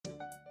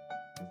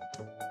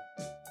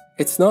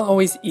It's not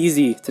always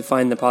easy to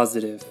find the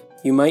positive.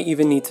 You might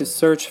even need to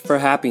search for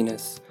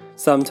happiness.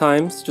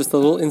 Sometimes, just a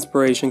little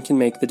inspiration can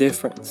make the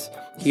difference.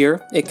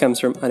 Here, it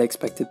comes from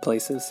unexpected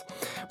places.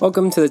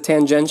 Welcome to the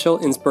Tangential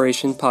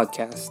Inspiration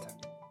Podcast.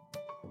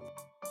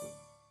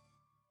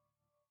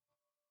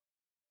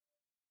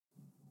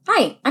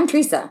 Hi, I'm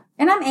Teresa.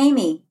 And I'm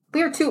Amy.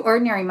 We are two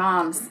ordinary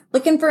moms.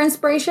 Looking for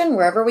inspiration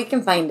wherever we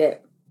can find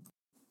it.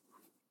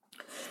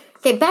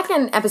 Okay, back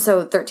in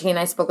episode 13,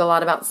 I spoke a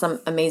lot about some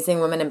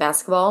amazing women in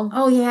basketball.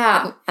 Oh,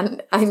 yeah.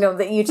 And I know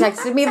that you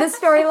texted me this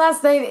story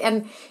last night,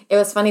 and it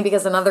was funny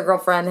because another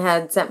girlfriend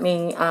had sent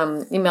me,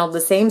 emailed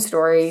the same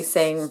story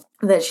saying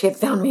that she had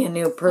found me a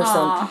new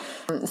person.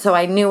 So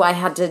I knew I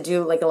had to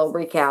do like a little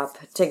recap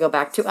to go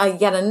back to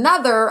yet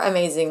another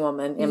amazing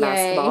woman in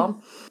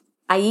basketball.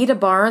 Aida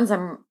Barnes,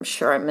 I'm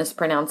sure I'm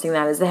mispronouncing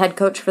that, is the head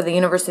coach for the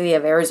University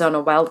of Arizona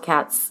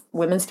Wildcats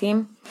women's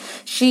team.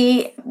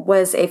 She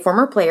was a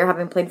former player,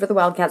 having played for the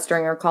Wildcats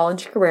during her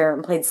college career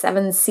and played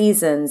 7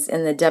 seasons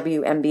in the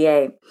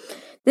WNBA.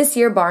 This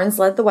year, Barnes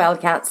led the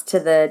Wildcats to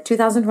the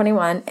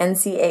 2021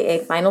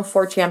 NCAA Final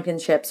Four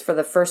championships for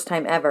the first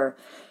time ever.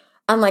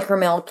 Unlike her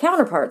male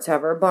counterparts,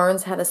 however,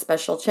 Barnes had a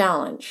special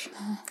challenge.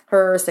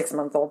 Her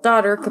 6-month-old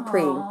daughter,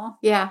 Capri. Aww.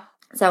 Yeah.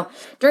 So,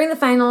 during the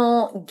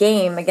final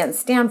game against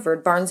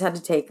Stanford, Barnes had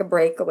to take a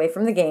break away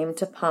from the game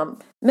to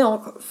pump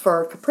milk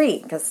for Capri,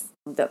 because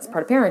that's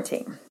part of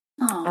parenting,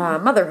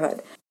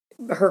 motherhood.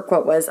 Her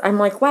quote was, "I'm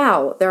like,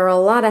 wow, there are a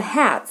lot of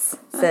hats,"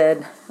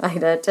 said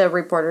Ida to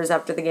reporters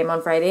after the game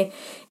on Friday.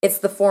 "It's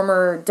the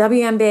former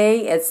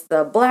WNBA, it's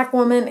the black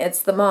woman,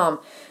 it's the mom.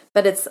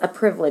 But it's a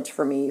privilege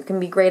for me. You can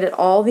be great at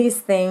all these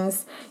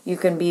things. You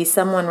can be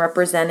someone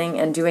representing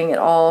and doing it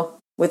all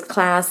with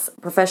class,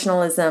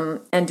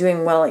 professionalism, and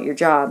doing well at your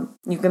job.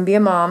 You can be a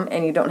mom,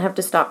 and you don't have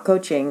to stop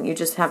coaching. You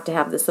just have to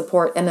have the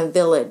support and a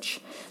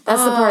village."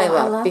 That's the part I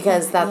love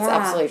because that's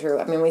absolutely true.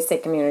 I mean, we say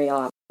community a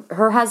lot.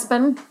 Her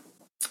husband,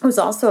 who's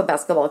also a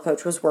basketball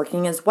coach, was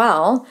working as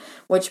well,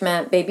 which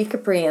meant baby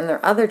Capri and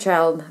their other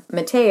child,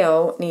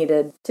 Mateo,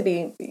 needed to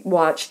be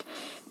watched.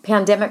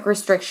 Pandemic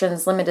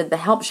restrictions limited the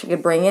help she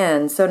could bring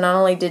in. So not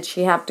only did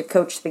she have to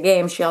coach the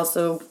game, she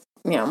also,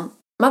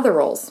 mother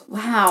roles.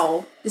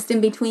 Wow. Just in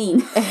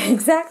between.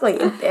 Exactly.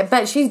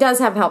 But she does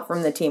have help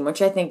from the team,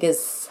 which I think is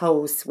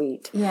so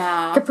sweet.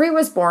 Yeah. Capri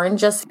was born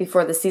just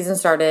before the season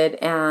started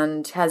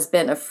and has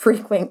been a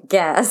frequent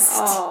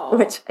guest,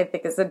 which I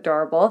think is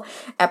adorable,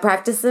 at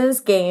practices,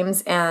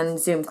 games, and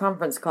Zoom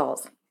conference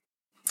calls.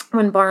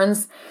 When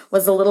Barnes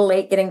was a little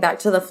late getting back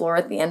to the floor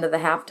at the end of the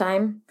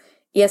halftime,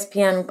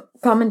 ESPN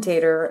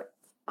commentator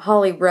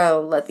Holly Rowe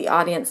let the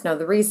audience know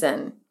the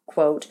reason.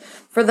 Quote,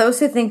 "For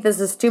those who think this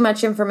is too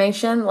much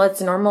information,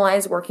 let's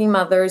normalize working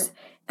mothers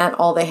and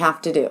all they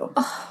have to do."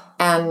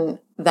 And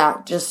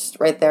that just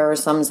right there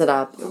sums it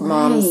up. Right.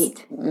 Moms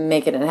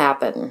making it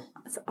happen.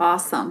 That's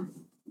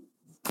awesome.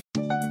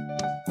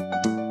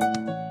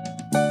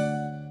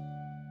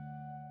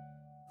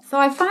 So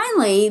I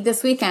finally,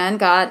 this weekend,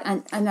 got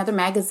another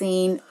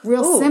magazine.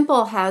 Real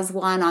Simple has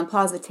one on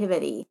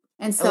positivity.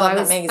 And so I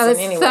was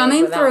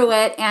thumbing through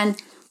it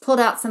and pulled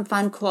out some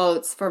fun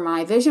quotes for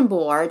my vision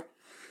board.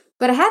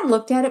 But I hadn't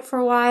looked at it for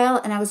a while,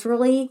 and I was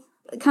really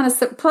kind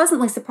of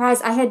pleasantly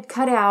surprised. I had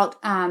cut out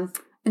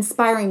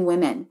inspiring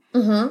women.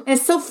 Mm-hmm. And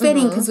it's so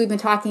fitting because we've been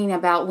talking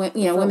about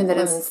women that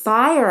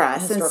inspire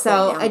us. And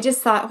so I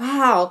just thought,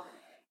 wow,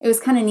 it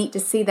was kind of neat to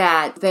see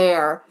that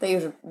there. That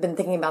you've been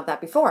thinking about that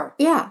before.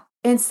 Yeah.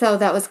 And so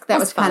that was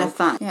kind of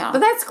fun. Yeah. But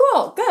that's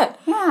cool. Good.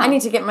 Yeah. I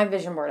need to get my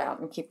vision board out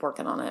and keep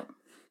working on it.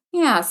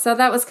 Yeah. So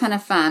that was kind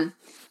of fun.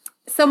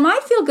 So my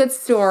feel-good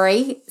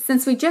story,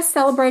 since we just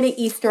celebrated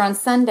Easter on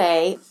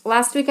Sunday,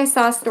 last week I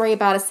saw a story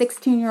about a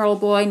 16-year-old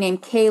boy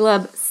named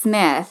Caleb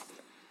Smith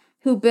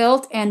who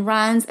built and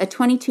runs a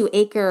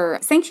 22-acre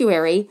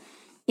sanctuary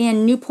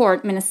in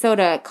Newport,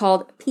 Minnesota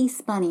called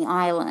Peace Bunny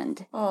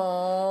Island.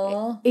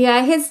 Aww.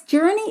 Yeah, his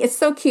journey is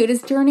so cute.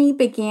 His journey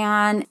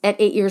began at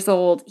 8 years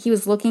old. He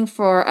was looking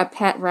for a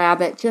pet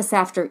rabbit just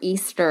after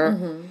Easter.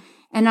 Mm-hmm.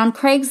 And on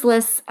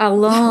Craigslist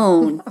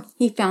alone,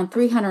 he found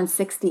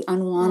 360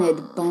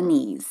 unwanted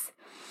bunnies.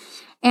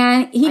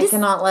 And I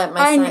cannot let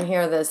my son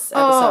hear this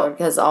episode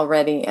because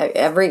already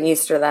every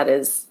Easter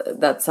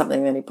that's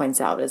something that he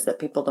points out is that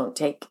people don't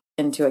take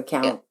into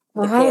account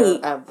the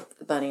care of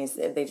the bunnies.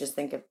 They just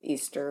think of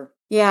Easter.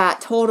 Yeah,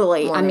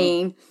 totally. Morning. I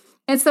mean,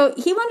 and so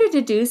he wanted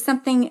to do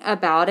something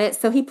about it.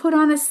 So he put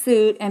on a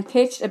suit and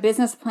pitched a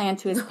business plan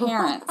to his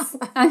parents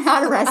on how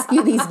to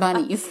rescue these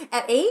bunnies.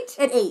 At 8?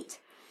 At 8.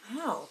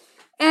 Wow.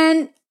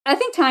 And I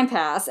think time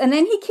passed. And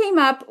then he came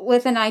up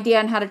with an idea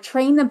on how to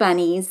train the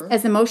bunnies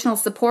as emotional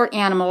support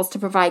animals to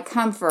provide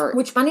comfort.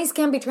 Which bunnies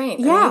can be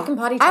trained. Yeah. I mean, you can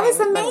potty train. I was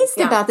amazed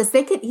about this.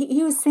 They could.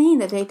 He was saying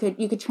that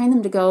you could train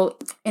them to go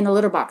in a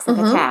litter box like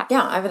a cat.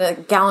 Yeah, I had a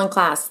gal in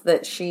class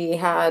that she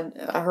had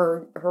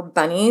her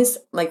bunnies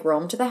like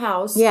roam to the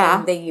house. Yeah.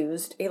 And they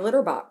used a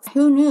litter box.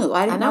 Who knew?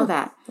 I didn't know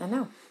that. I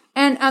know.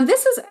 And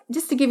this was,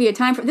 just to give you a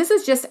time frame, this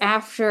was just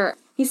after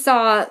he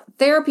saw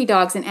therapy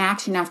dogs in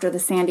action after the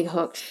Sandy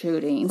Hook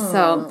shooting.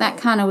 So that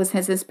kind of was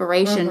his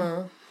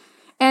inspiration.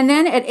 And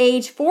then at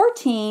age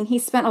 14, he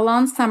spent a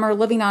long summer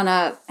living on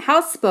a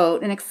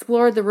houseboat and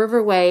explored the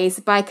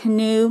riverways by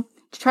canoe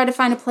to try to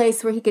find a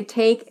place where he could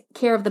take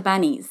care of the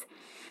bunnies.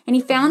 And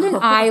he found an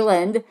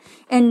island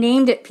and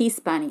named it Peace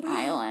Bunny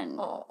Island.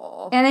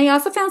 Aww. And then he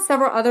also found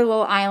several other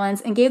little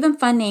islands and gave them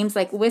fun names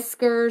like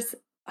Whiskers,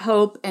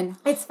 Hope, and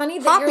It's funny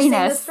that you're saying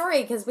this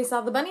story because we saw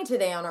the bunny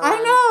today on our run.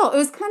 I know. It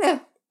was kind of...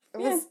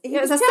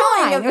 It was a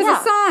sign. It was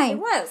a sign. It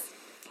was.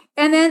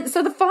 And then,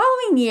 so the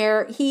following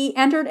year, he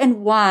entered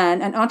and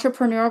won an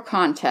entrepreneurial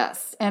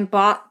contest and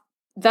bought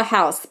the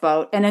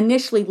houseboat and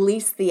initially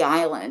leased the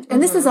island.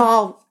 And this is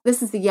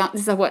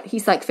what,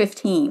 he's like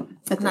 15.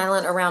 It's an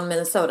island around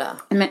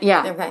Minnesota.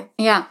 Yeah. Okay.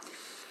 Yeah.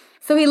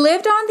 So he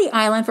lived on the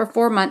island for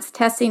 4 months,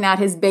 testing out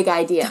his big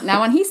idea.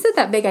 Now, when he said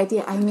that big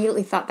idea, I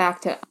immediately thought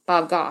back to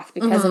Bob Goff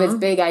because of his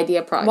big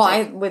idea project.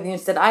 Well, when you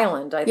said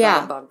island, I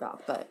thought of Bob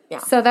Goff, but yeah.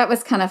 So that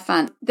was kind of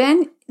fun.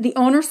 Then the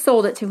owner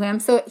sold it to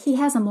him, so he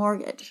has a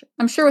mortgage.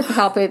 I'm sure with the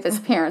help of his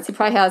parents. He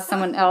probably has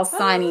someone else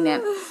signing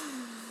it.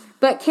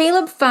 But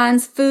Caleb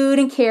funds food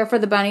and care for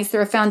the bunnies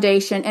through a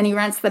foundation, and he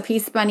rents the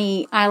Peace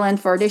Bunny Island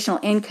for additional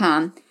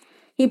income.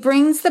 He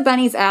brings the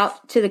bunnies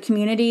out to the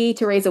community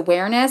to raise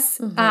awareness.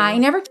 He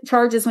never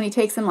charges when he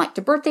takes them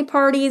to birthday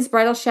parties,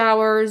 bridal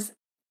showers,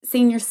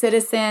 senior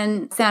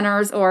citizen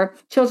centers, or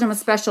children with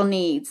special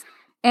needs.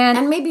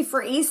 And maybe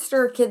for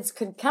Easter, kids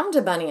could come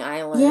to Bunny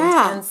Island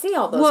and see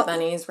all those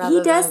bunnies.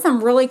 He does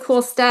some really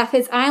cool stuff.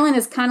 His island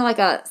is kind of like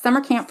a summer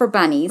camp for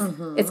bunnies.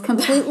 It's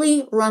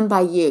completely run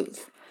by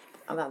youth.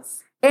 Oh,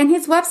 and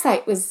his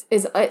website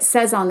it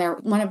says on there,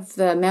 one of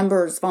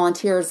the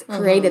volunteers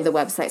created the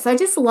website. So I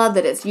just love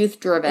that it's youth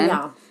driven.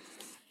 Yeah.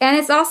 And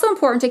it's also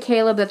important to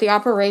Caleb that the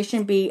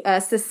operation be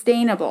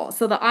sustainable.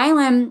 So the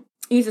island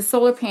uses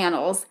solar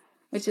panels,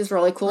 which is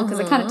really cool because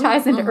it kind of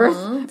ties into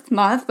Earth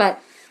Month,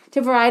 but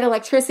to provide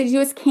electricity to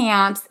his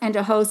camps and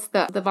to host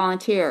the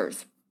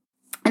volunteers.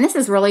 And this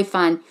is really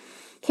fun.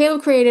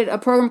 Caleb created a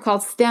program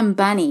called STEM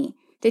Bunny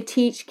to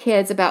teach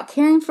kids about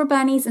caring for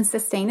bunnies and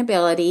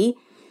sustainability.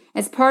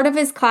 As part of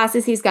his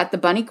classes, he's got the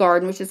Bunny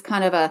Garden, which is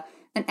kind of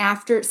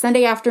an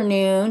Sunday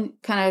afternoon,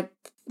 kind of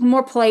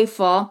more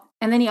playful.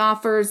 And then he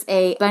offers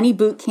a bunny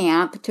boot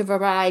camp to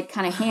provide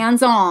kind of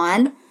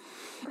hands-on.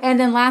 And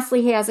then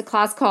lastly, he has a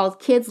class called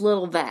Kids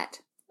Little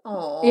Vet.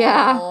 Oh,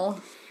 yeah.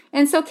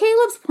 And so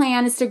Caleb's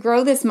plan is to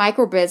grow this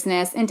micro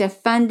business into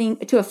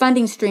a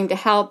funding stream to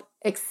help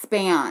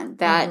expand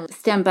that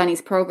STEM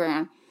Bunnies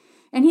program.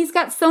 And he's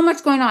got so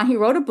much going on. He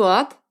wrote a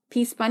book,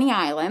 Peace Bunny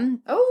Island.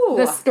 Oh.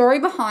 The story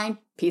behind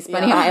Peace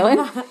Bunny Island.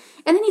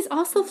 And then he's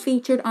also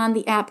featured on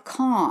the app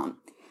Calm.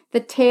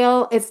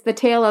 It's the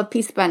tale of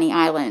Peace Bunny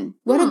Island.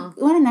 What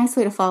a nice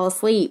way to fall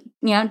asleep,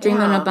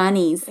 dreaming of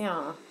bunnies.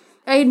 Yeah.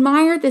 I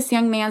admire this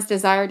young man's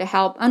desire to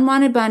help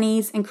unwanted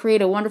bunnies and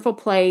create a wonderful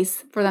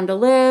place for them to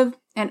live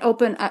and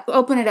open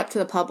it up to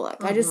the public.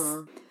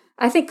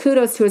 I think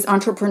kudos to his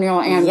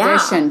entrepreneurial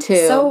ambition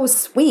too. So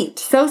sweet.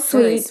 So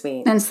sweet. Very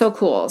sweet. And so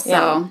cool. So.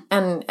 Yeah.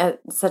 And at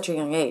such a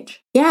young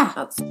age.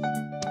 Yeah.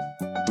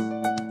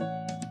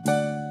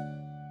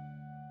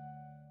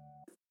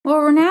 Well,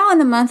 we're now in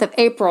the month of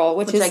April,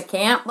 which is... I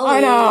can't believe.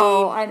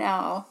 I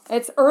know.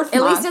 It's Earth Month.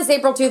 At least it's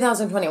April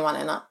 2021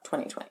 and not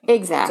 2020.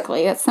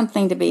 Exactly. That's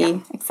something to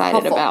be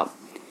excited about.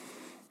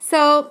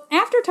 So,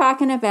 after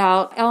talking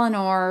about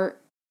Eleanor,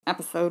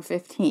 episode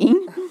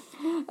 15,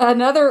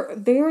 another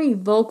very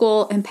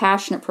vocal and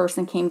passionate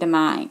person came to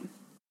mind.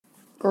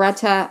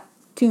 Greta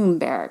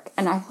Thunberg.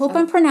 And I hope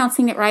I'm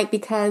pronouncing it right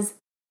because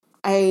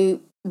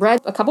I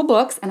read a couple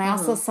books and I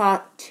also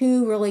saw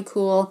 2 really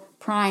cool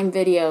Prime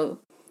video.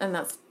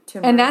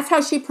 And that's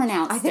how she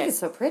pronounced it. I think it's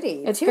so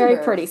pretty. It's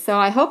very pretty. So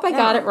I hope I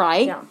got it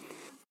right. Yeah.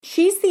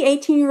 She's the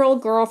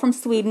 18-year-old girl from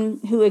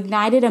Sweden who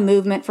ignited a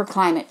movement for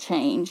climate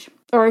change,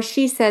 or as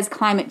she says,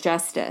 climate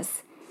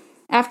justice.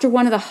 After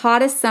one of the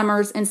hottest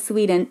summers in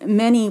Sweden,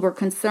 many were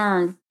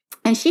concerned,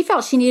 and she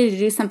felt she needed to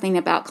do something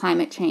about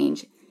climate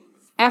change.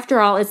 After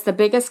all, it's the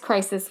biggest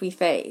crisis we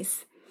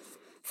face.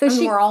 So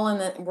we're all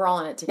in it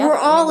together. We're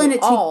all in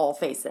it. All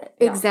face it.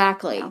 Yeah.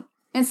 Exactly. Yeah.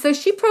 And so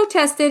she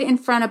protested in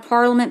front of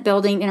Parliament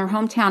building in her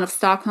hometown of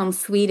Stockholm,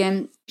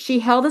 Sweden. She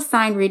held a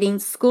sign reading,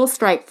 "School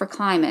Strike for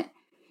Climate."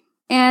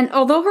 And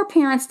although her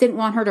parents didn't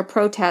want her to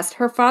protest,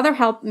 her father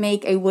helped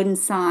make a wooden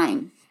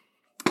sign.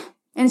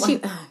 And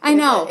I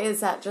know. Is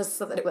that just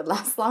so that it would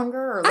last longer?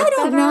 Or I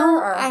don't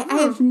know. I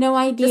have no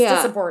idea.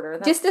 Just a supporter.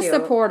 That's just a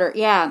supporter,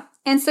 yeah.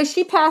 And so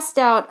she passed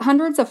out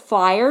hundreds of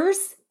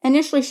flyers.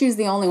 Initially, she was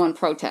the only one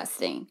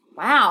protesting.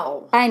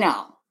 Wow. I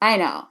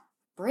know.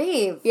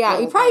 Brave. Yeah,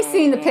 you've probably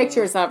seen the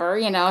pictures of her.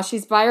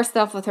 She's by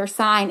herself with her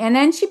sign. And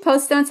then she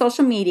posted on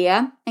social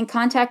media and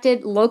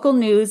contacted local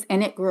news,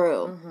 and it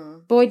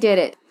grew. Boy, did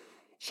it.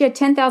 She had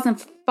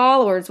 10,000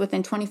 followers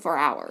within 24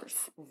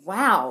 hours.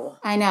 Wow.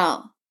 I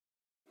know.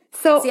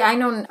 So see, I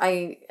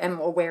am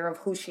aware of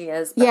who she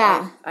is,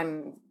 but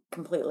I'm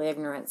completely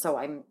ignorant, so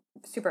I'm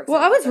super excited.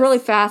 Well, I was really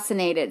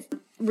fascinated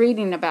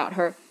reading about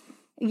her.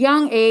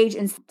 Young age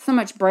and so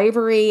much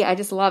bravery. I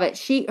just love it.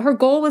 Her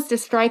goal was to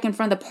strike in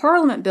front of the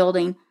Parliament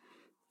building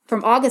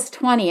from August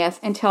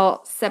 20th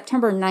until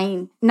September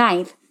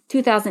 9th,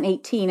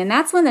 2018. And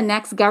that's when the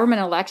next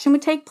government election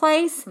would take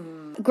place.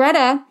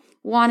 Greta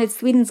wanted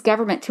Sweden's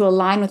government to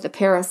align with the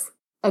Paris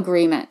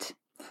Agreement.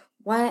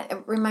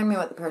 What? Remind me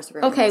what the Paris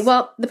Agreement is. Okay,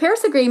 well, the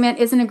Paris Agreement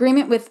is an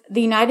agreement with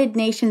the United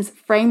Nations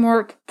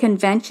Framework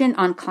Convention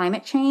on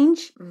Climate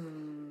Change.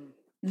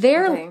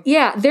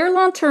 Their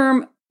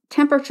long-term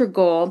temperature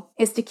goal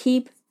is to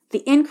keep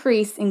the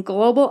increase in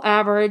global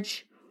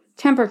average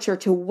temperature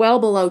to well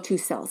below 2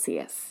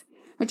 Celsius,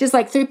 which is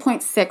like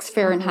 3.6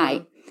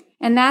 Fahrenheit.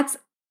 And that's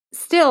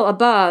still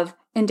above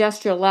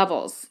industrial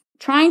levels,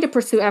 trying to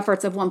pursue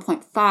efforts of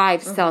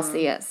 1.5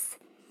 Celsius.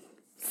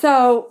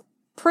 So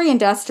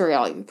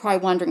pre-industrial, you're probably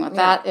wondering what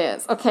that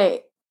is.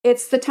 Okay,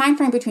 it's the time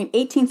frame between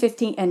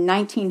 1850 and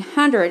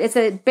 1900. It's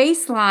a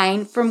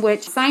baseline from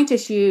which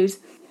scientists use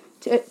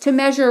to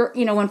measure,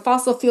 when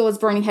fossil fuel was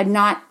burning had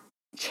not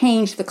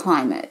changed the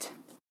climate.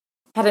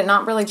 Had it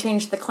not really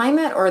changed the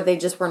climate, or they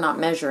just were not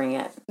measuring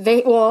it?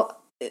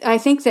 I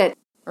think that...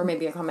 Or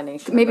maybe a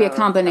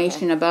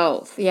combination of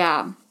both,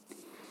 yeah.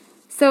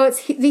 So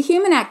it's the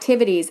human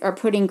activities are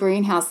putting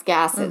greenhouse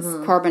gases,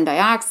 carbon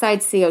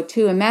dioxide,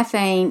 CO2, and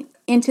methane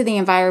into the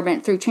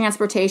environment through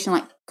transportation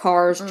like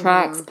cars,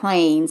 trucks,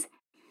 planes,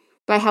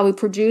 by how we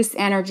produce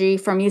energy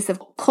from use of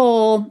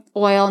coal,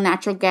 oil,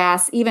 natural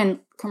gas,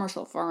 even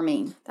commercial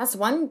farming. That's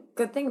one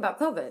good thing about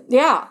COVID.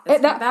 Yeah.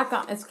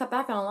 It's cut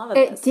back on a lot of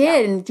this. It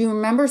did. And do you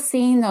remember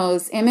seeing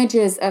those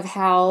images of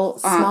how...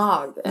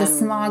 smog,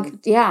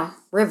 yeah.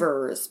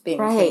 Rivers being...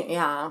 Right.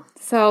 Yeah.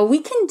 So we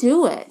can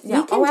do it.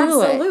 Yeah. We can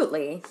do it.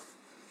 Absolutely.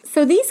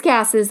 So these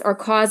gases are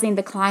causing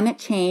the climate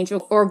change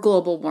or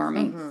global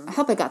warming. I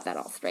hope I got that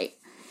all straight.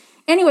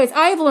 Anyways,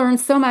 I've learned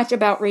so much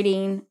about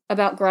reading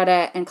about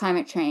Greta and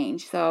climate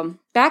change. So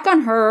back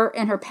on her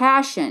and her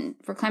passion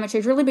for climate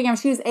change really began when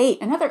she was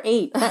 8. Another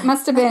 8. That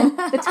must have been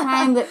the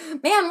time that...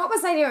 Man, what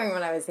was I doing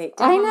when I was 8?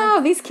 I know.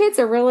 These kids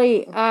are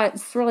really,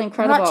 it's really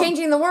incredible. I'm not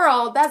changing the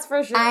world, that's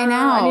for sure. I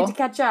know. I need to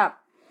catch up.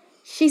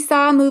 She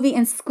saw a movie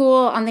in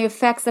school on the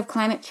effects of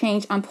climate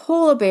change on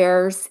polar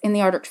bears in the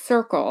Arctic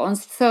Circle. And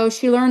so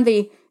she learned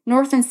the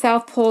North and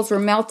South poles were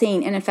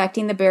melting and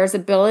affecting the bears'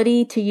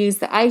 ability to use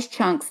the ice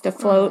chunks to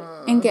float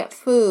and get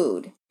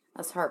food.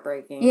 That's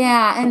heartbreaking.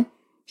 Yeah, and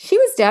she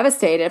was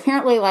devastated.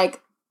 Apparently,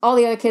 all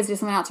the other kids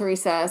just went out to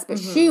recess, but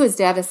she was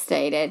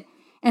devastated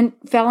and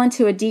fell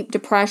into a deep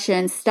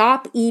depression,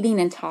 stopped eating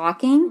and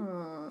talking.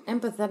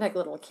 Empathetic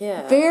little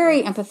kid.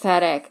 Very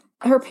empathetic.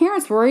 Her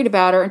parents worried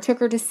about her and took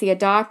her to see a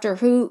doctor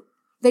who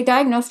they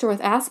diagnosed her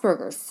with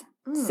Asperger's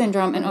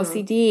syndrome and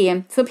OCD.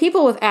 And so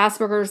people with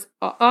Asperger's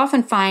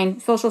often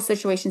find social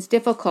situations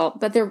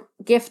difficult, but they're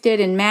gifted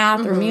in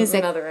math or music.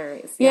 In other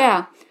areas.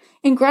 Yeah.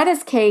 In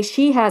Greta's case,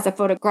 she has a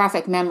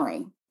photographic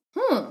memory.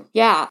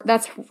 Yeah,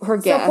 that's her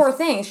gift. So poor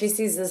thing, she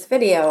sees this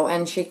video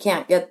and she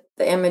can't get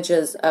the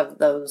images of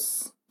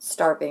those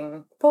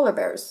starving polar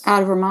bears.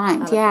 Out of her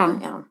mind,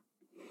 yeah.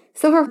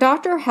 So her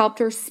doctor helped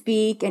her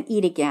speak and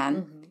eat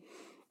again.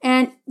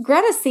 And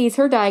Greta sees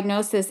her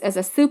diagnosis as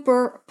a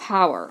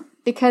superpower.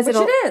 Because it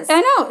is.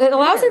 I know. It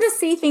allows her to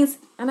see things.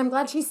 And I'm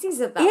glad she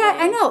sees it that way. Yeah,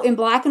 I know. In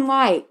black and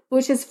white,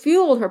 which has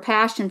fueled her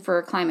passion for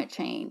climate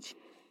change.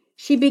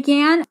 She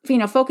began,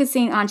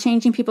 focusing on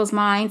changing people's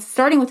minds,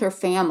 starting with her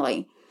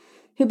family,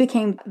 who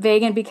became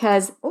vegan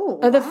because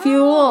of the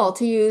fuel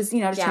to use,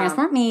 to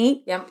transport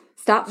meat. Yep.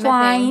 Stop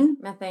flying.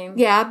 Methane.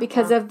 Yeah,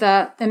 because of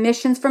the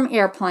emissions from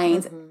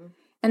airplanes.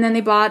 And then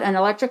they bought an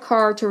electric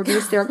car to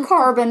reduce their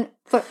carbon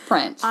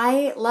footprint.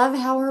 I love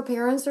how her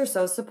parents are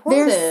so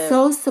supportive. They're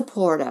so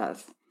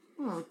supportive.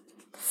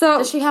 So,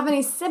 does she have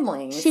any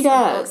siblings? She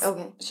does.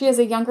 Okay. She has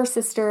a younger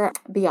sister,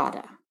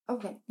 Beata.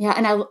 Okay. Yeah,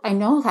 and I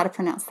know how to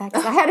pronounce that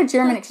because I had a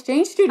German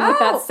exchange student with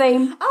that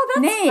same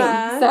name.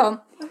 Fun.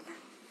 So,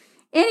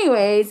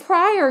 anyways,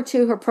 prior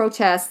to her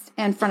protest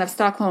in front of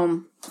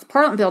Stockholm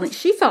Parliament building,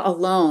 she felt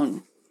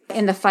alone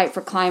in the fight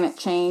for climate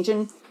change.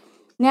 And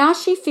now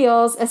she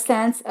feels a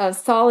sense of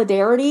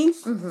solidarity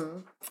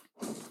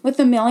with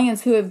the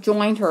millions who have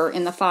joined her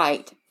in the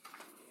fight.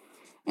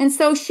 And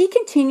so she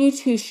continued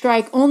to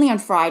strike only on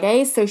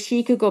Fridays so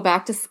she could go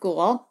back to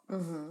school,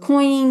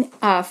 coining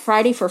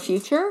Friday for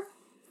Future,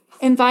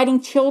 inviting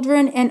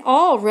children and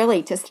all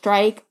really to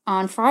strike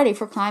on Friday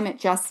for climate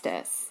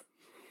justice.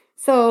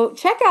 So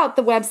check out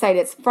the website.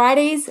 It's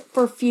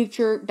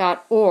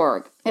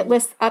fridaysforfuture.org. It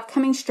lists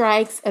upcoming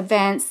strikes,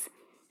 events,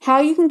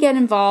 how you can get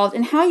involved,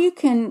 and how you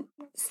can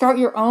start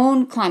your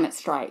own climate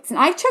strikes. And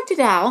I checked it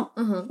out.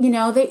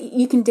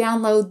 You can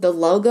download the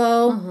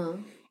logo.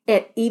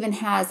 It even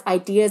has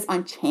ideas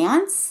on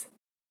chance.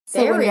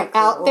 So when you're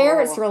out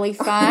there, it's really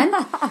fun.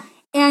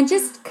 And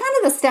just kind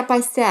of the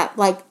step-by-step,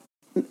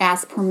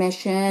 ask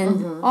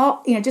permission,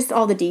 just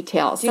all the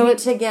details. Do you need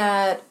to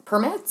get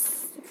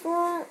permits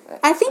for?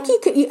 I think you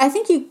could. I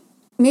think you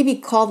maybe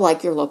call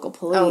your local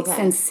police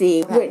and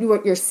see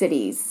what your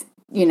cities,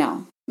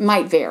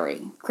 might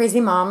vary. Crazy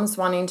moms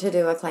wanting to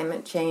do a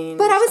climate change.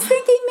 But I was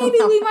thinking maybe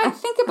we might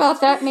think about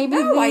that. Maybe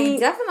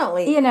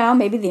definitely.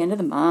 Maybe the end of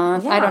the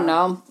month. Yeah. I don't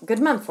know. Good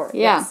month for it.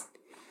 Yeah. Yes.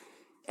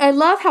 I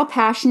love how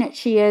passionate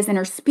she is in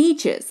her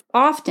speeches,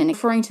 often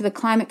referring to the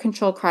climate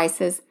control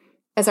crisis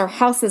as our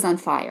house is on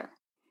fire.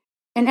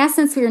 In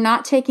essence, we are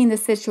not taking the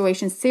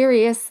situation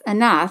serious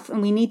enough,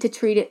 and we need to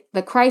treat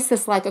the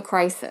crisis like a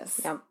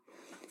crisis. Yep.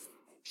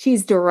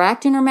 She's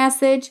direct in her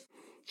message.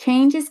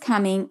 Change is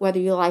coming, whether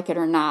you like it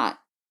or not.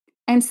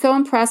 I'm so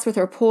impressed with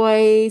her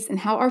poise and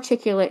how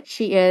articulate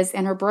she is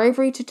and her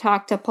bravery to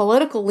talk to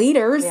political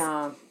leaders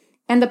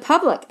and the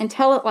public and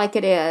tell it like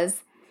it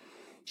is.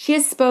 She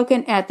has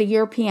spoken at the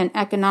European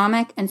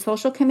Economic and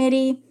Social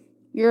Committee,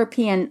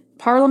 European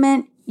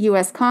Parliament,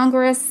 U.S.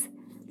 Congress,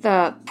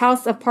 the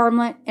House of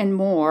Parliament, and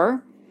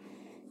more.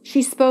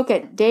 She spoke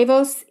at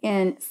Davos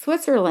in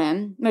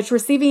Switzerland, which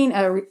receiving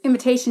an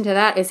invitation to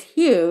that is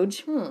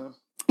huge.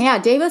 Yeah,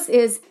 Davos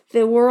is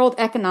the World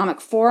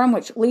Economic Forum,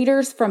 which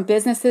leaders from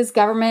businesses,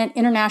 government,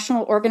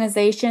 international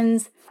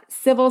organizations,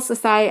 civil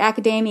society,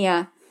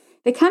 academia,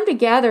 they come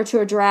together to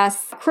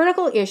address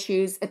critical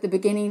issues at the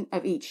beginning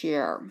of each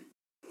year.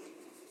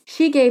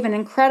 She gave an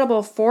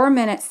incredible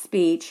 4-minute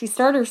speech. She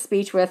started her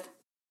speech with,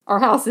 "Our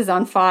house is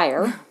on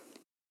fire."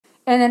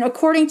 And then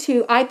according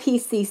to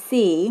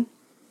IPCC...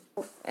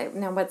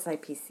 Now, what's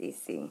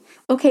IPCC?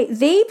 Okay,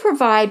 they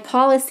provide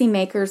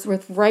policymakers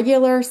with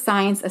regular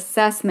science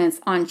assessments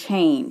on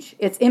change,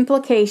 its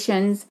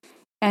implications,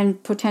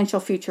 and potential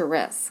future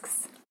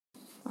risks.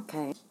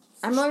 Okay.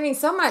 I'm learning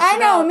so much. I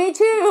know, me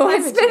too.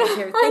 It's been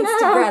here. Thanks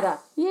to Greta.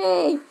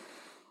 Yay.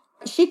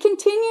 She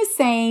continues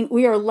saying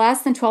we are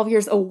less than 12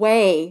 years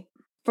away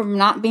from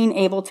not being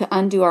able to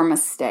undo our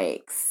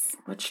mistakes.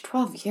 Which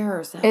 12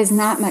 years is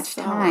not much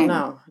time.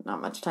 No,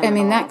 not much time. I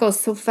mean, that goes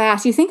so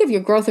fast. You think of your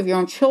growth of your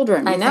own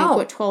children. I know. Think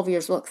what 12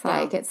 years looks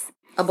like. It's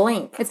a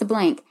blink. It's a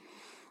blink.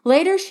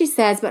 Later, she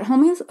says, but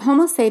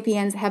Homo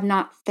sapiens have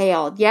not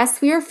failed.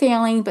 Yes, we are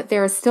failing, but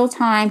there is still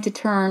time to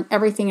turn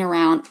everything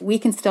around. We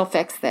can still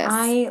fix this.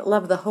 I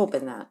love the hope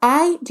in that.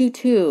 I do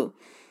too.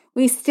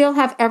 We still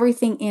have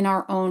everything in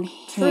our own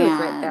hands. Truth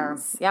right there.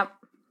 Yep.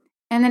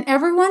 And then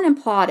everyone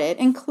applauded,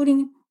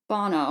 including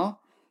Bono.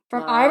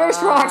 From Irish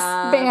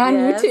rock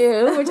band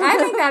U2, which I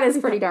think that is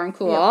pretty darn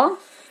cool. Yeah.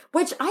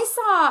 Which I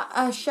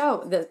saw a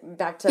show,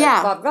 back to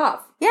Bob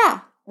Goff. Yeah.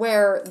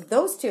 Where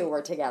those two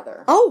were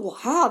together. Oh,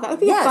 wow. That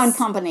would be a fun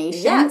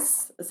combination.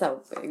 Yes.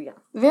 So, yeah.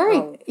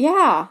 Very,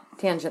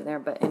 Tangent there,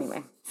 but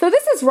anyway. So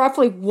this is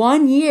roughly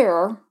 1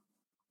 year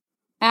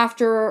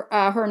after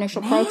her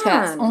initial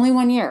protest. Only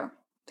 1 year.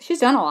 She's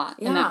done a lot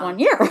in that 1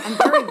 year. And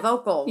very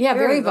vocal.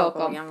 Very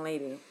vocal young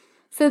lady.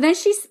 So then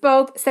she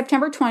spoke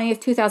September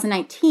 20th,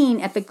 2019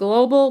 at the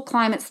global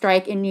climate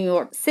strike in New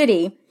York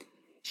City.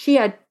 She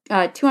had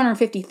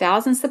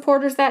 250,000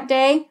 supporters that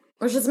day.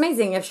 Which is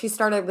amazing if she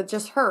started with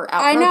just her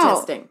out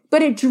protesting. Know,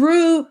 but it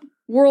drew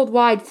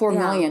worldwide 4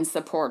 million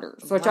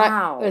supporters, which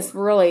was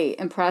really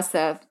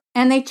impressive.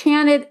 And they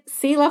chanted,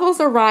 "Sea levels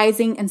are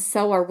rising and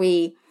so are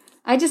we."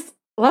 I just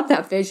love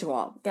that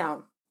visual.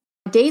 Yeah.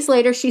 Days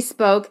later, she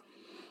spoke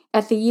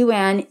at the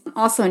UN,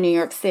 also in New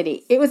York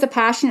City. It was a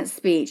passionate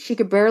speech. She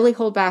could barely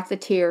hold back the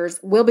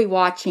tears. "We'll be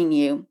watching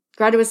you."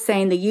 Greta was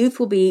saying the youth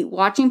will be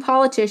watching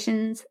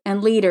politicians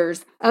and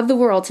leaders of the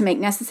world to make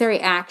necessary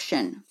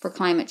action for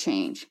climate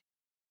change.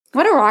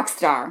 What a rock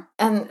star.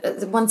 And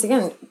once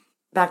again,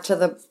 back to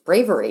the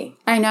bravery.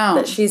 I know.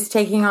 That she's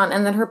taking on.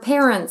 And then her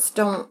parents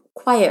don't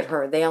quiet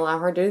her. They allow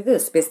her to do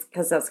this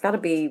because that's got to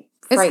be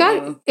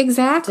frightening.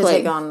 Exactly. To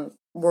take on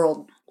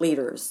world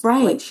leaders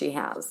like she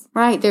has.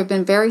 Right. They've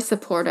been very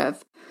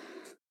supportive.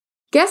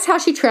 Guess how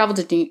she traveled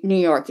to New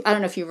York? I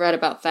don't know if you read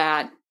about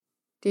that.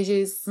 Did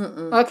you?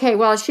 Mm-mm. Okay,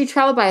 well, she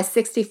traveled by a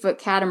 60-foot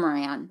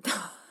catamaran.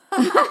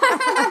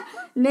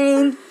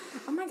 Named,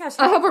 oh my gosh.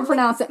 I hope I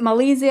pronounce it,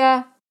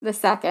 Malaysia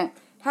II.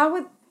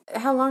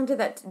 How long did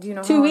that, do you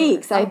know? 2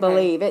 weeks, I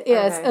believe. It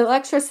is.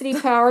 Electricity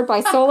powered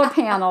by solar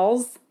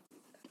panels.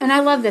 And I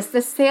love this.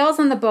 The sails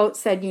on the boat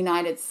said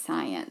United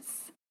Science.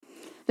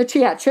 The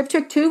trip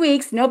took 2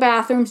 weeks, no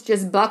bathrooms,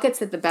 just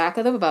buckets at the back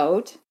of the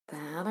boat.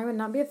 That I would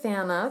not be a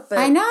fan of. But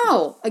I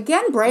know.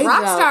 Again, brave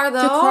rock star,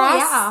 though. To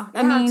cross,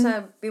 I mean,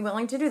 to be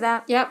willing to do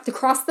that. Yep, to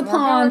cross the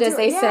pond, as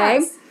they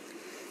say.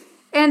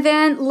 And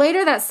then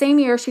later that same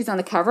year, she's on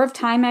the cover of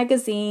Time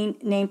magazine,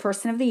 named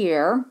Person of the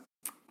Year.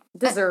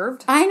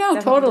 Deserved. I know,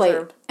 totally.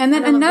 Deserved. And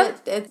then another...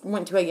 It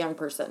went to a young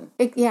person.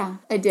 It did.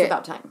 It's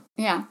about time.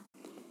 Yeah.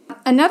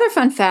 Another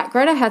fun fact,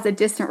 Greta has a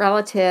distant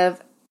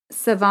relative,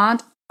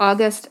 savant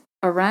Auguste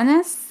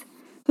Arrhenius,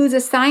 who's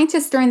a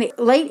scientist during the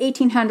late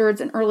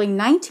 1800s and early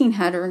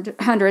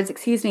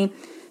 1900s,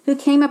 who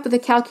came up with a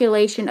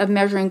calculation of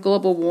measuring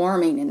global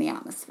warming in the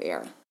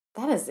atmosphere.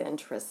 That is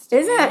interesting.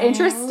 Isn't that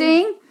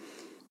interesting?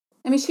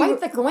 I mean, quite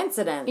the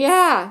coincidence.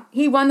 Yeah.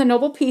 He won the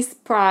Nobel Peace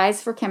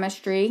Prize for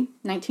Chemistry,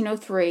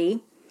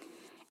 1903.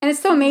 And it's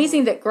so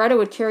amazing that Greta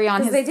would carry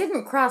on his... Because they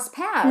didn't cross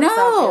paths, No.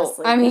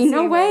 obviously. I mean,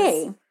 no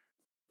way.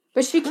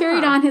 But she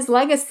carried on his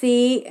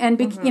legacy and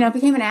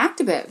became an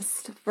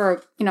activist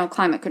for,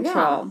 climate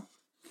control.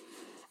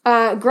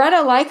 Yeah.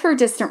 Greta, like her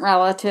distant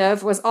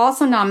relative, was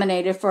also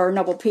nominated for a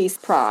Nobel Peace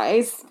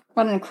Prize.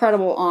 What an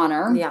incredible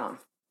honor. Yeah.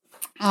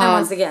 And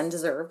once again,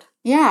 deserved.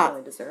 Yeah.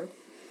 Really deserved.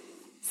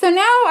 So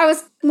now I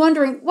was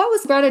wondering, what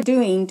was Greta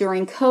doing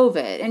during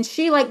COVID? And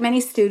she, like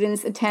many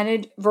students,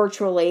 attended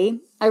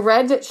virtually. I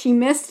read that she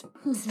missed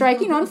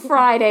striking on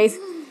Fridays.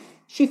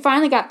 She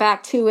finally got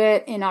back to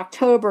it in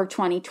October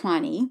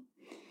 2020.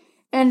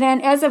 And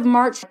then as of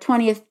March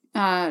 20th,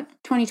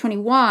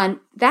 2021,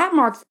 that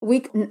marks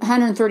week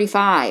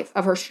 135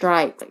 of her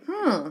strike.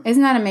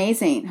 Isn't that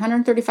amazing?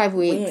 135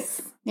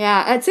 weeks.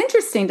 Yeah, it's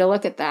interesting to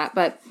look at that,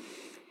 but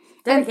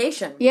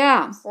dedication.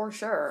 Yeah. For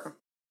sure.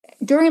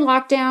 During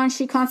lockdown,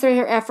 she concentrated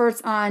her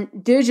efforts on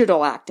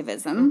digital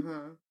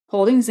activism,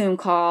 holding Zoom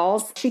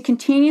calls. She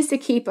continues to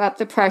keep up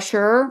the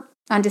pressure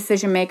on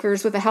decision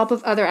makers with the help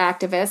of other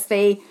activists.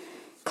 They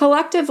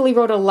collectively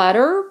wrote a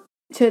letter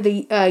to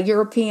the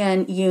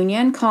European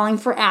Union calling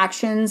for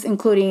actions,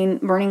 including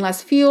burning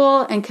less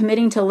fuel and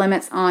committing to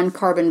limits on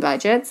carbon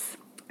budgets.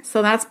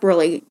 So that's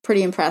really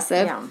pretty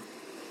impressive. Yeah.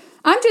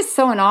 I'm just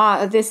so in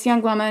awe of this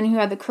young woman who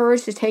had the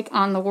courage to take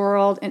on the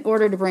world in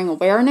order to bring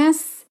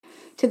awareness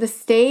to the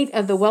state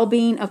of the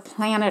well-being of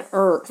planet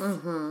Earth.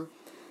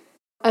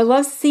 I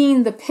love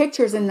seeing the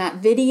pictures in that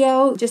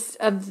video just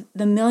of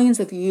the millions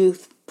of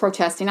youth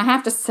protesting. I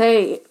have to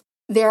say,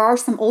 there are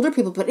some older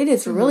people, but it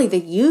is really the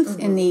youth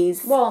in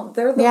these. Well,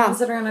 they're the ones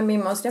that are going to be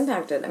most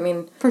impacted. I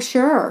mean, for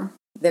sure.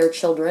 Their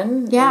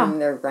children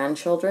and their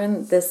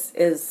grandchildren. This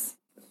is,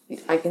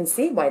 I can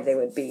see why they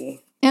would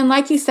be. And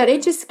like you said,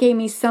 it just gave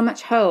me so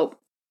much hope.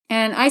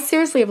 And I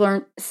seriously have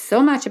learned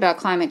so much about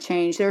climate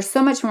change. There's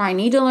so much more I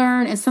need to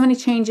learn and so many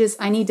changes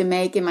I need to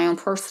make in my own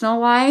personal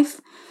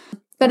life.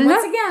 But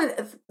once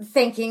again,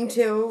 thanking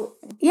to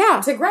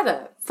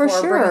Greta for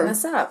bringing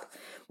this up.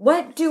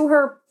 What do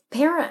her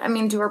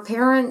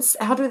parents,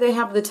 how do they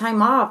have the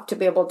time off to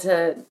be able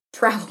to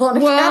travel on a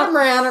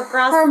catamaran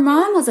across? Her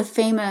mom was a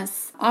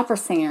famous opera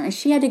singer, and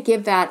she had to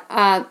give that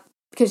up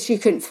because she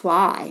couldn't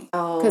fly.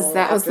 Because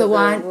that was the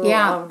one.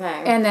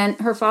 Okay. And then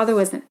her father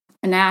was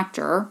an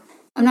actor.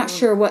 I'm not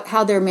sure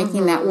how they're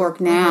making that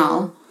work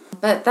now.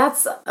 But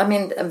that's,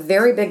 a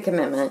very big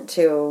commitment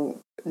to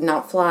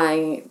not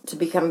fly, to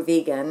become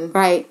vegan.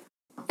 Right.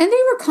 And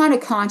they were kind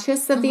of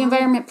conscious of the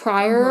environment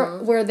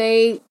prior, where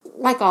they,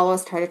 like all of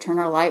us, try to turn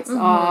our lights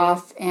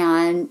off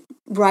and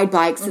ride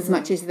bikes as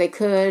much as they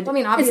could. Well,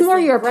 obviously, it's more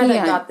European.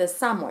 Greta got this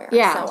somewhere.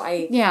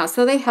 Yeah.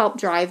 So they helped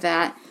drive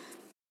that.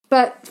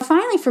 But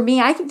finally, for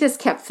me, I just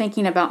kept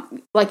thinking about,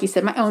 like you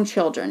said, my own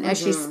children as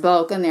she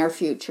spoke and their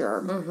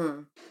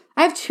future.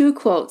 I have two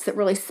quotes that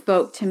really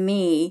spoke to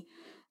me.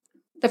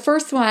 The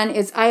first one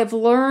is, "I have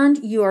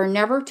learned you are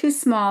never too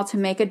small to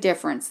make a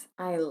difference."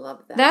 I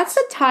love that. That's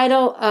the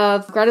title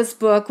of Greta's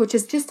book, which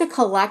is just a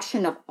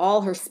collection of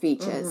all her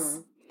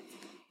speeches.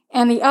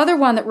 And the other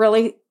one that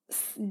really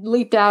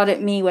leaped out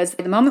at me was,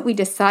 "The moment we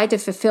decide to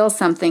fulfill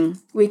something,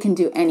 we can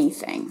do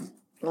anything."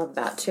 Love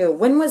that too.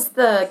 When was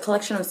the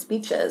collection of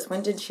speeches?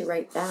 When did she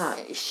write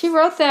that? She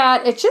wrote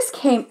that, it just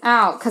came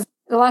out because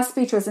the last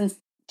speech was in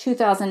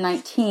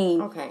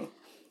 2019. Okay.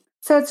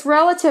 So it's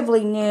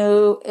relatively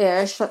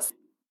new-ish.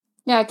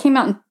 It came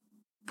out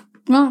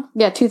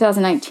in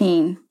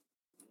 2019.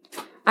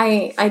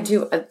 I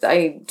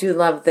do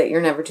love that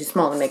you're never too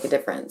small to make a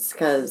difference,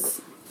 because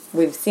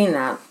we've seen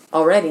that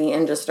already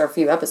in just our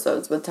few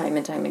episodes with time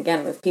and time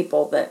again with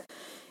people that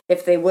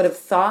if they would have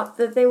thought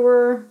that they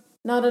were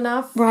not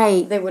enough,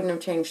 right, they wouldn't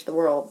have changed the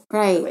world the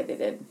way they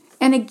did.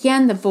 And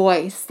again, the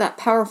voice, that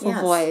powerful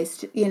voice,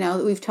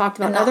 that we've talked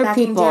about other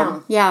people.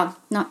 Down. Yeah,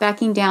 not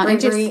backing down.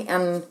 Bravery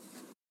and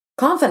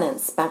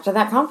confidence. Back to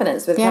that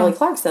confidence with Kelly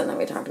Clarkson that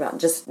we talked about.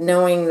 Just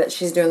knowing that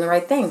she's doing the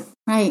right thing.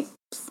 Right.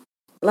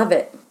 Love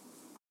it.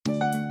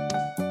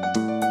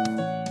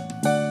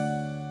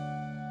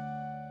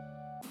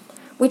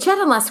 We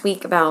chatted last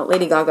week about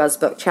Lady Gaga's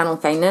book, Channel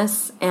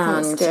Kindness.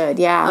 And that's good,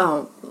 yeah.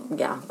 Oh,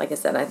 yeah. Like I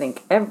said, I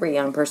think every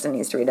young person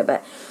needs to read it.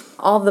 But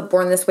all the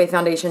Born This Way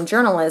Foundation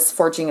journalists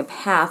forging a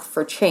path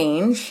for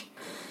change.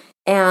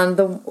 And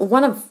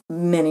one of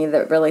many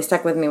that really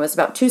stuck with me was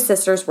about two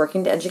sisters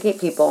working to educate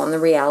people on the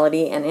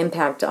reality and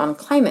impact on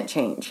climate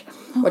change,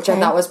 which I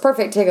thought was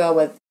perfect to go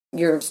with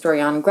your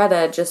story on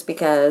Greta, just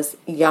because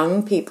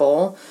young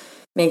people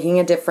making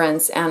a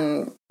difference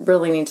and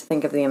really need to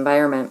think of the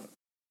environment.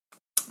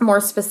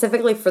 More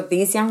specifically for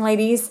these young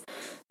ladies,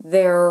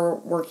 they're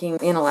working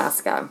in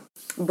Alaska.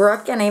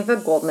 Brooke and Ava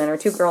Goldman are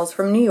two girls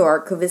from New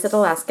York who visit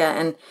Alaska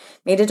and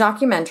made a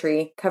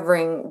documentary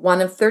covering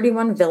one of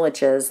 31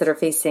 villages that are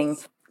facing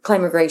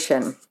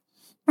climigration.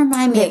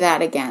 Remind me of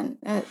that again.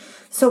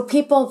 So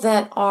people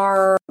that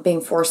are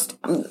being forced,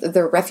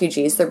 they're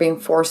refugees, they're being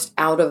forced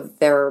out of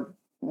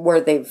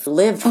where they've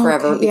lived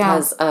forever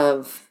because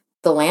of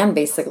the land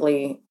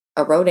basically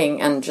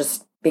eroding and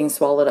just being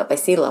swallowed up by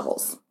sea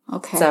levels.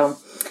 Okay. So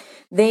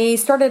they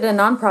started a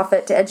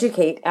nonprofit to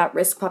educate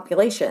at-risk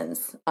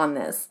populations on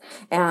this.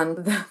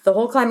 And the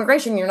whole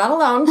climigration, you're not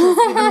alone, because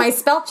even my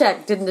spell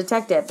check didn't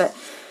detect it. But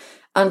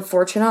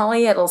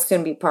unfortunately, it'll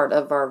soon be part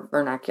of our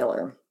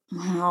vernacular.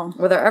 Wow.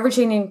 With our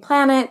ever-changing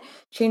planet,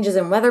 changes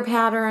in weather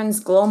patterns,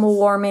 global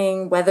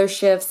warming, weather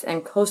shifts,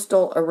 and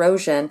coastal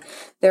erosion,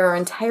 there are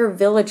entire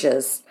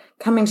villages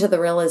coming to the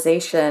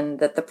realization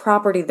that the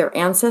property their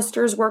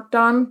ancestors worked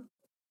on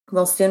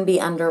will soon be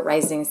under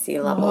rising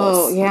sea levels.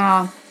 Oh,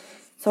 yeah.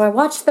 So I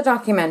watched the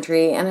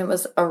documentary, and it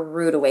was a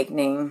rude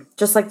awakening.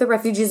 Just like the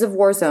refugees of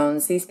war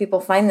zones, these people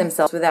find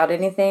themselves without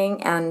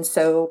anything, and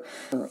so,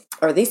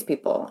 or these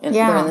people,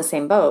 they're in the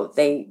same boat.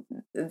 They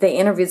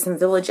interviewed some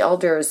village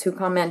elders who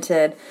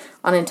commented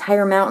on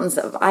entire mountains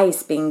of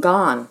ice being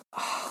gone,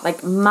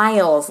 like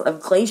miles of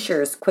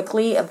glaciers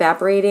quickly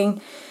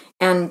evaporating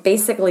and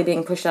basically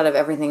being pushed out of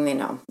everything they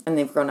know and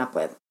they've grown up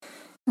with.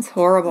 That's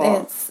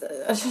horrible. It's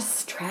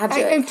just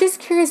tragic. I'm just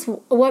curious,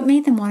 what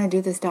made them want to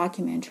do this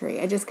documentary?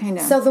 I just kind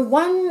of... So the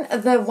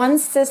one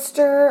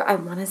sister, I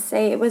want to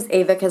say it was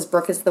Ava, because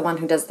Brooke is the one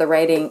who does the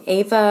writing.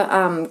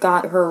 Ava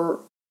got her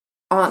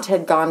aunt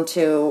had gone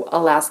to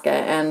Alaska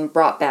and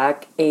brought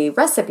back a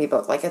recipe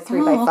book, like a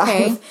 3x5.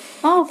 Okay.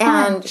 Oh,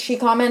 fun. And she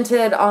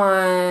commented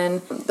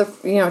on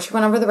she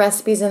went over the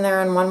recipes in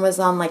there, and one was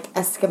on like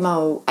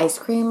Eskimo ice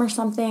cream or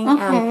something.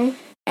 Okay.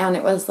 And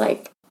it was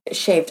like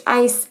shaved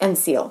ice and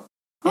seal.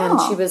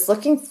 And she was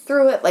looking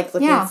through it, like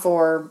looking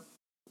for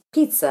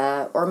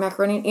pizza or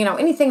macaroni,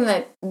 anything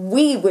that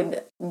we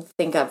would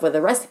think of with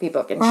a recipe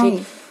book.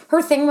 And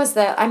her thing was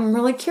that I'm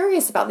really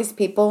curious about these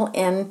people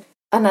in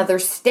another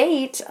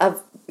state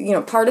of,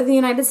 part of the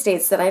United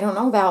States that I don't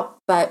know about,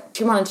 but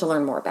she wanted to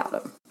learn more about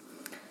them.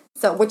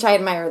 So, which I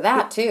admire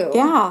that too.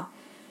 Yeah.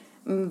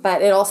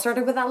 But it all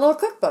started with that little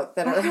cookbook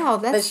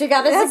that she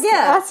got as a gift.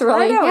 That's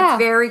really, it's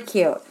very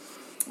cute.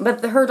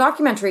 But her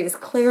documentary is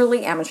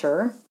clearly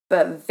amateur,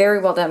 but very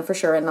well done for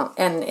sure.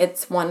 And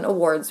it's won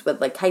awards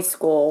with like high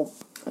school,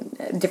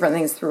 different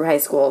things through high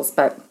schools.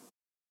 But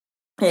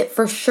it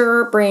for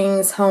sure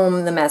brings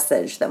home the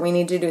message that we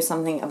need to do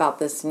something about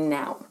this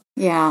now.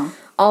 Yeah.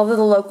 All of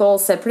the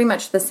locals said pretty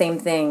much the same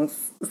thing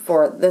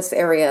for this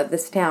area,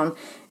 this town.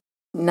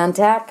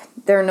 Nuntak,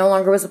 there no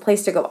longer was a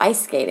place to go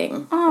ice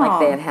skating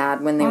like they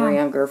had when they were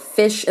younger.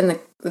 Fish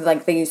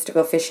they used to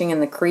go fishing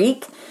in the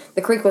creek.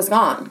 The creek was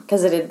gone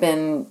because it had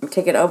been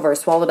taken over,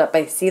 swallowed up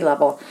by sea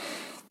level.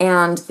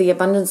 And the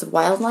abundance of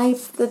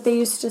wildlife that they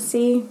used to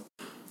see,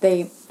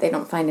 they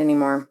don't find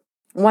anymore.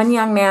 One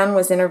young man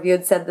was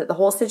interviewed, said that the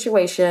whole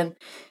situation,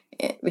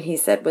 he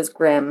said, was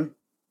grim.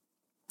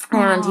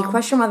 And he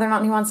questioned whether or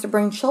not he wants to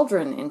bring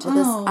children into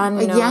this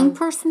unknown... A young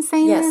person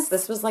saying this? Yes,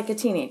 this was like a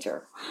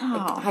teenager. Wow.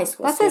 Like a high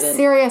school student. That's a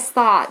serious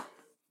thought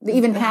to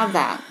even have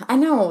that. I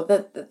know,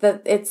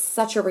 that it's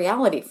such a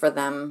reality for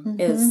them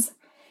is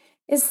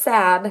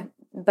sad.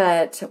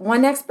 But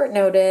one expert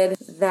noted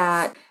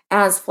that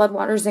as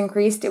floodwaters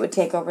increased, it would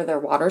take over their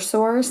water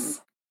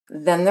source.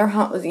 Then their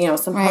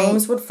some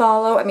homes would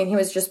follow. I mean, he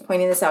was just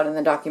pointing this out in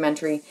the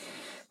documentary.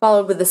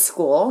 Followed with the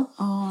school.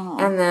 Oh.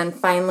 And then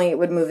finally it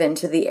would move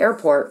into the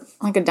airport.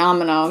 Like a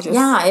domino.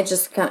 It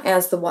just kind of,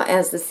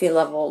 as the sea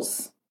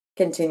levels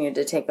continued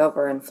to take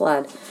over and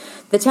flood.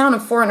 The town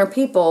of 400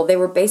 people, they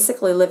were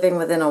basically living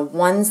within a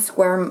 1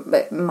 square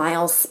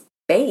mile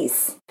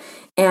space.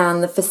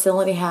 And the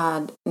facility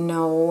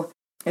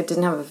it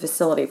didn't have a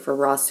facility for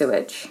raw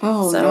sewage.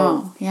 Oh,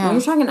 no. Yeah. When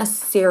you're talking a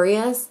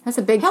serious That's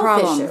a big health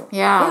problem. issue.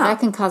 Yeah, that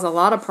can cause a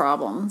lot of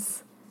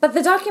problems. But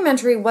the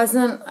documentary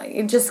wasn't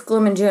just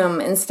gloom and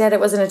doom. Instead, it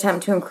was an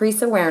attempt to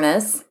increase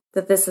awareness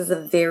that this is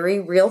a very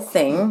real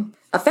thing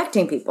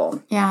affecting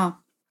people. Yeah.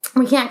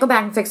 We can't go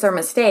back and fix our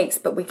mistakes,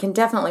 but we can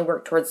definitely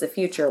work towards the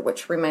future,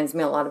 which reminds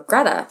me a lot of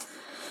Greta.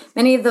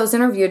 Many of those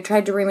interviewed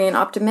tried to remain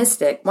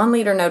optimistic. One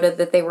leader noted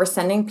that they were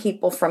sending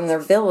people from their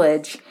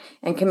village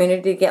and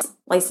community to get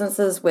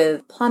licenses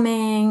with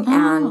plumbing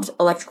and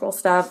electrical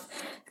stuff,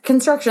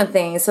 construction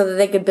things, so that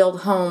they could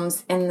build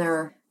homes in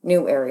their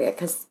new area,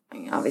 because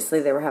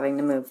obviously they were having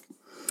to move.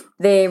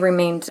 They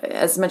remained,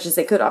 as much as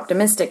they could,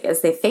 optimistic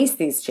as they faced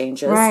these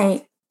changes.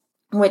 Right.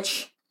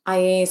 Which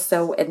I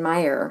so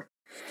admire.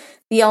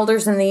 The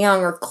elders and the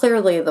young are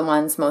clearly the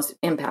ones most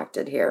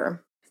impacted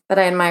here. But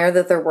I admire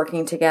that they're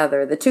working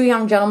together. The 2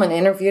 young gentlemen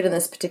interviewed in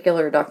this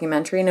particular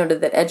documentary noted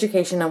that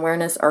education and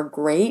awareness are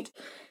great,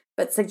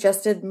 but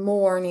suggested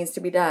more needs to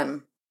be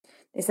done.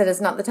 They said it's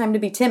not the time to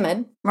be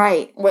timid.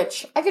 Right.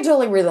 Which I could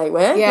totally relate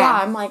with. Yeah.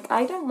 I'm like,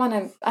 I don't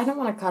want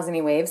to cause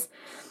any waves,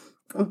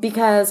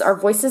 because our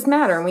voices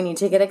matter and we need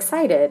to get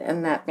excited.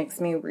 And that makes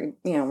me,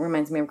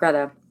 reminds me of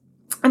Greta.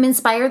 I'm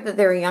inspired that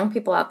there are young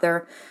people out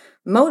there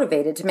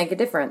motivated to make a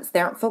difference. They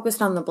aren't focused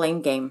on the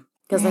blame game,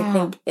 because I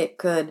think it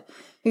could...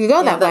 You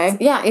go that way.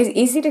 Yeah, it's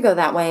easy to go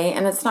that way,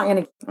 and it's not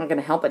going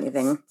to help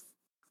anything.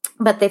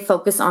 But they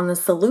focus on the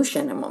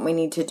solution and what we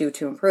need to do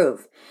to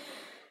improve.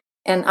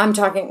 And I'm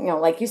talking,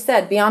 like you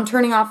said, beyond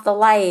turning off the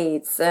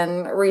lights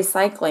and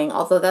recycling,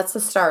 although that's a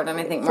start, and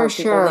I think more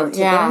people need to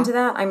get into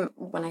that.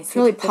 It's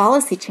really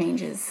policy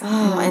changes.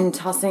 And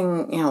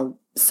tossing,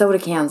 soda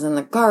cans in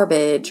the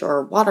garbage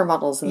or water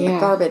bottles in the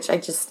garbage.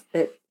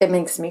 It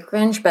makes me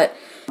cringe. But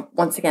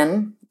once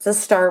again, it's a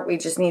start. We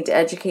just need to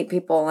educate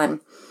people, and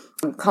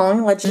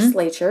calling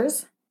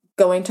legislatures,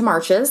 going to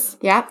marches.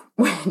 Yep.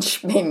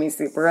 Which made me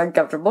super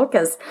uncomfortable,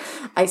 because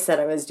I said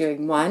I was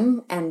doing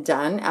one and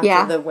done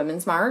after the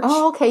Women's March.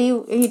 Oh, okay.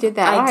 You did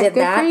that. I did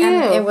that.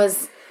 And it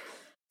was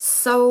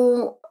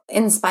so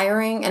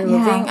inspiring and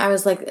moving. I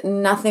was like,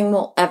 nothing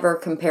will ever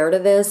compare to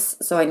this,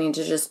 so I need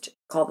to just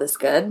call this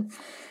good.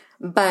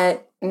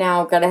 But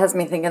now God has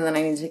me thinking that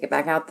I need to get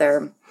back out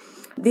there.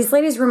 These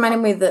ladies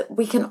reminded me that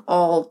we can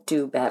all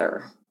do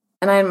better.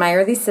 And I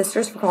admire these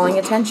sisters for calling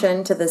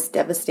attention to this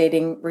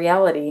devastating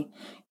reality.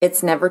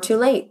 It's never too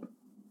late.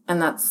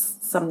 And that's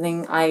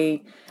something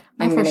I'm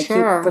going to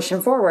keep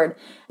pushing forward.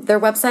 Their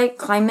website,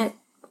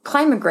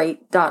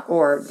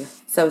 Climigrate.org.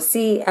 So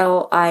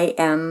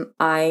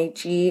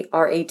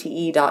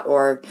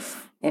CLIMIGRATE.org.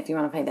 If you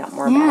want to find out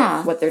more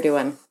about what they're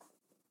doing.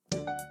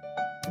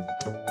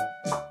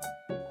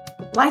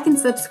 Like and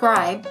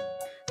subscribe.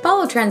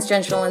 Follow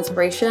Transgenerational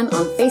Inspiration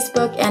on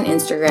Facebook and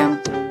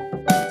Instagram.